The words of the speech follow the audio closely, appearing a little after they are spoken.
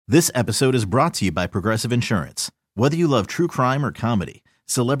This episode is brought to you by Progressive Insurance. Whether you love true crime or comedy,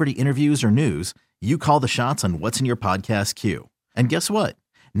 celebrity interviews or news, you call the shots on what's in your podcast queue. And guess what?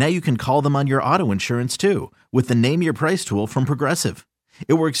 Now you can call them on your auto insurance too with the Name Your Price tool from Progressive.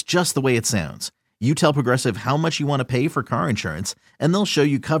 It works just the way it sounds. You tell Progressive how much you want to pay for car insurance, and they'll show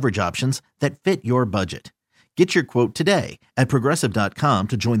you coverage options that fit your budget. Get your quote today at Progressive.com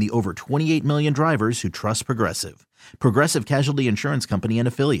to join the over 28 million drivers who trust Progressive. Progressive Casualty Insurance Company and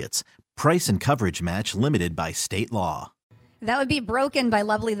Affiliates. Price and coverage match limited by state law. That would be Broken by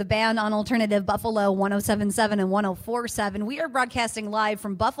Lovely the Band on Alternative Buffalo 107.7 and 104.7. We are broadcasting live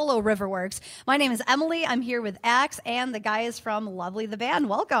from Buffalo Riverworks. My name is Emily. I'm here with Axe and the guys from Lovely the Band.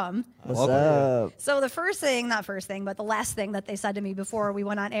 Welcome. What's up? So the the last thing that they said to me before we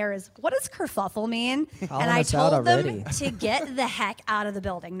went on air is, what does kerfuffle mean? And I told them to get the heck out of the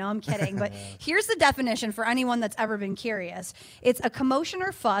building. No, I'm kidding. But here's the definition for anyone that's ever been curious. It's a commotion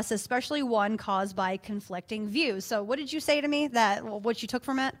or fuss, especially one caused by conflicting views. So what did you say to me, what you took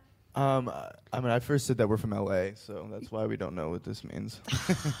from it? I first said that we're from LA, so that's why we don't know what this means.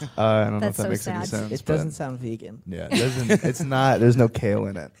 I don't know if that makes any sense. It doesn't sound vegan. Yeah, it doesn't. It's not. There's no kale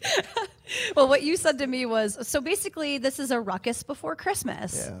in it. Well, what you said to me was, so basically this is a ruckus before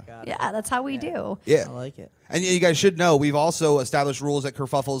Christmas. Yeah, that's how we do. Yeah. I like it. And you guys should know, we've also established rules at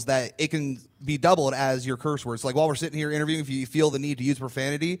Kerfuffles that it can be doubled as your curse words. Like while we're sitting here interviewing, if you feel the need to use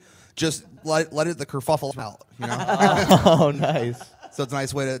profanity, just let it the kerfuffle out. You know? Oh, nice. So it's a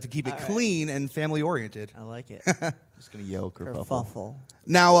nice way to keep it clean and family oriented. I like it. Just gonna yell kerfuffle. Kerfuffle.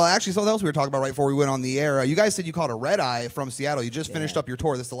 Now, actually, something else we were talking about right before we went on the air. You guys said you caught a red eye from Seattle. You just finished up your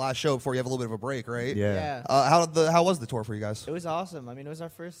tour. This is the last show before you have a little bit of a break, right? Yeah. How was the tour for you guys? It was awesome. I mean, it was our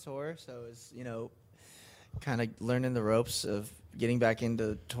first tour, so it was, kind of learning the ropes of getting back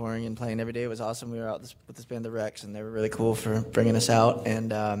into touring and playing every day. It was awesome. We were out with this band, The Rex, and they were really cool for bringing us out.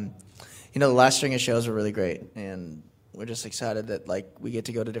 And, the last string of shows were really great. And we're just excited that, we get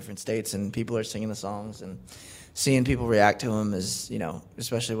to go to different states and people are singing the songs, and seeing people react to them is,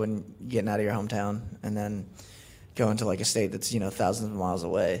 especially when getting out of your hometown and then going to, a state that's, thousands of miles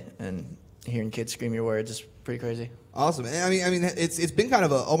away and hearing kids scream your words is pretty crazy. Awesome. And I mean, it's been kind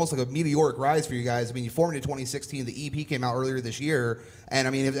of almost like a meteoric rise for you guys. I mean, you formed in 2016. The EP came out earlier this year. And,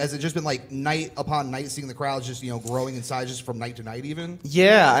 I mean, has it just been, night upon night seeing the crowds just, growing in size just from night to night even?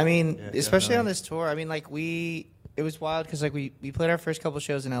 Yeah, I mean, especially on this tour. I mean, it was wild because, we played our first couple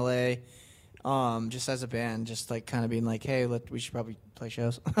shows in L.A., just as a band, just kind of being hey, we should probably play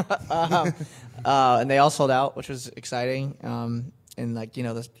shows. And they all sold out, which was exciting. And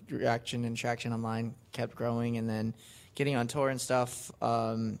the reaction and traction online kept growing, and then getting on tour and stuff,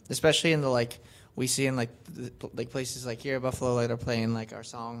 especially in the we see in places like here, Buffalo, that are playing our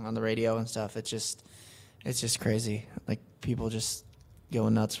song on the radio and stuff. It's just crazy. People just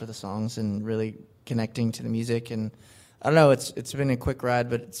going nuts for the songs and really connecting to the music. And I don't know, it's been a quick ride,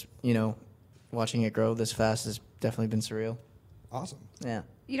 but it's watching it grow this fast has definitely been surreal. Awesome. Yeah.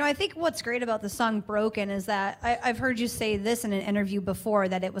 I think what's great about the song Broken is that I've heard you say this in an interview before,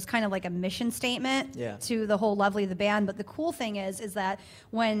 that it was kind of like a mission statement to the whole Lovely the Band. But the cool thing is that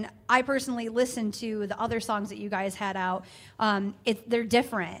when I personally listen to the other songs that you guys had out, they're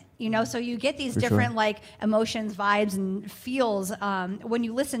different, so you get these different emotions, vibes, and feels when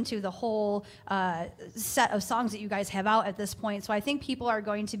you listen to the whole set of songs that you guys have out at this point. So I think people are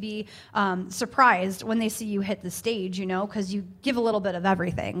going to be surprised when they see you hit the stage, because you give a little bit of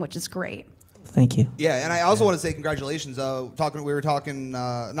everything, which is great. Thank you. Yeah, and I also want to say congratulations. We were talking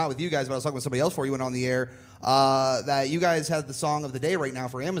not with you guys, but I was talking with somebody else before you went on the air. That you guys have the song of the day right now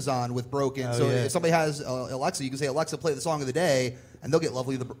for Amazon with Broken. If somebody has Alexa, you can say, Alexa, play the song of the day, and they'll get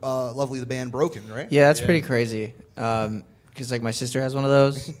Lovely the Band Broken, right? Yeah, that's pretty crazy. Because my sister has one of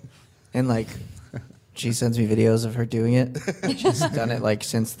those, and she sends me videos of her doing it. She's done it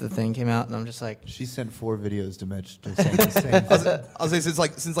since the thing came out, and I'm just She sent 4 videos to Mitch just saying the same thing. I'll say since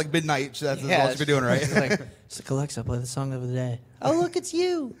midnight. That's what she's been doing, right? It's Alexa, play the song of the day. Oh, look, it's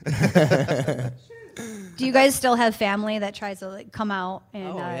you. Do you guys still have family that tries to come out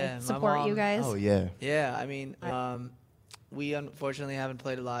and support you guys? Oh yeah. Yeah, I mean, we unfortunately haven't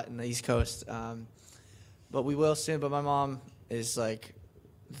played a lot in the East Coast, but we will soon. But my mom is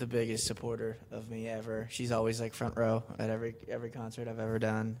the biggest supporter of me ever. She's always front row at every concert I've ever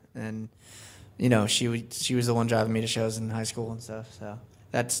done, and she was the one driving me to shows in high school and stuff. So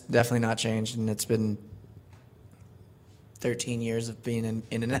that's definitely not changed, and it's been 13 years of being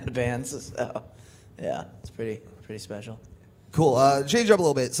in and out of bands. So yeah, it's pretty special. Cool. Change up a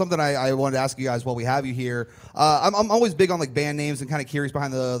little bit. Something I wanted to ask you guys while we have you here. I'm always big on like band names and kind of curious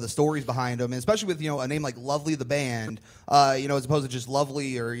behind the stories behind them, and especially with a name like Lovely the Band. As opposed to just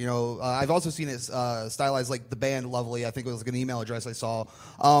Lovely, or I've also seen it stylized like the band Lovely. I think it was like an email address I saw.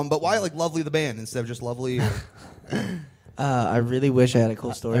 But why like Lovely the Band instead of just Lovely? I really wish I had a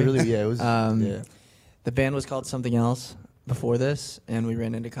cool story. It was. The band was called something else before this, and we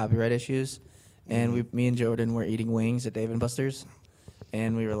ran into copyright issues. And me and Jordan were eating wings at Dave & Buster's,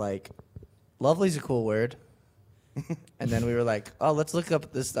 and we were like, "Lovely's a cool word." And then we were like, "Oh, let's look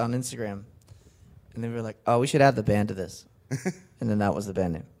up this on Instagram." And then we were like, "Oh, we should add the band to this." And then that was the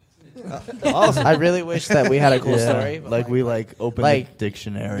band name. Awesome. I really wish that we had a cool story. But Like we opened a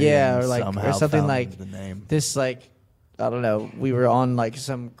dictionary. Yeah, and or like somehow or something found like the name. this. Like I don't know. We were on like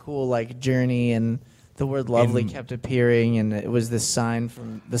some cool like journey, and the word "lovely" kept appearing, and it was this sign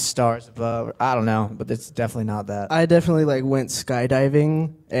from the stars above. I don't know, but it's definitely not that. I definitely went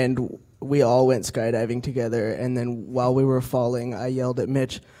skydiving, and we all went skydiving together. And then while we were falling, I yelled at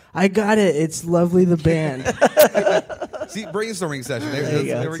Mitch, "I got it! It's Lovely the Band." See, brainstorming session.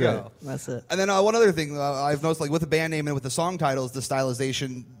 There we go. That's it. And then one other thing I've noticed, like with the band name and with the song titles, the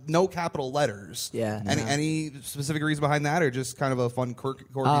stylization, no capital letters. Yeah. Any specific reason behind that, or just kind of a fun quirky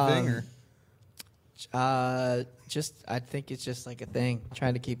thing? Or I think it's just like a thing.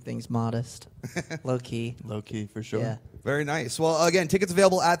 Trying to keep things modest, low key. Low key for sure. Yeah. Very nice. Well, again, tickets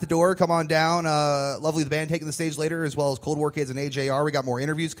available at the door. Come on down. Lovely the Band taking the stage later, as well as Cold War Kids and AJR. We got more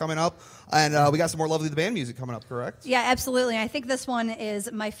interviews coming up, and we got some more Lovely the Band music coming up, correct? Yeah, absolutely. I think this one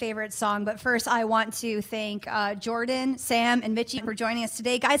is my favorite song. But first, I want to thank Jordan, Sam, and Mitchie for joining us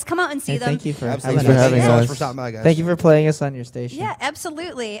today. Guys, come out and see them. Thank you for Absolutely. having us. Thank you so much for stopping by, guys. Thank you for playing us on your station. Yeah,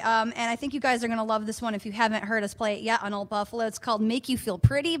 absolutely. And I think you guys are going to love this one if you haven't heard us play it yet on Old Buffalo. It's called Make You Feel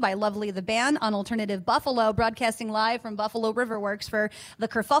Pretty by Lovely the Band on Alternative Buffalo, broadcasting live from Buffalo Riverworks for the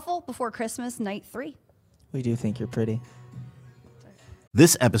Kerfuffle before Christmas, Night 3. We do think you're pretty.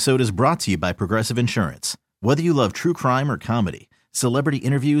 This episode is brought to you by Progressive Insurance. Whether you love true crime or comedy, celebrity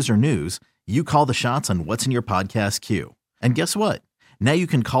interviews or news, you call the shots on what's in your podcast queue. And guess what? Now you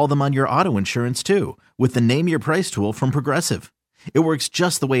can call them on your auto insurance too with the Name Your Price tool from Progressive. It works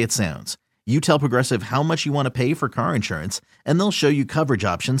just the way it sounds. You tell Progressive how much you want to pay for car insurance, and they'll show you coverage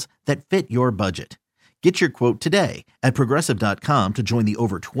options that fit your budget. Get your quote today at Progressive.com to join the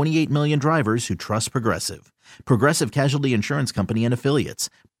over 28 million drivers who trust Progressive. Progressive Casualty Insurance Company and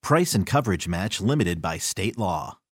Affiliates. Price and coverage match limited by state law.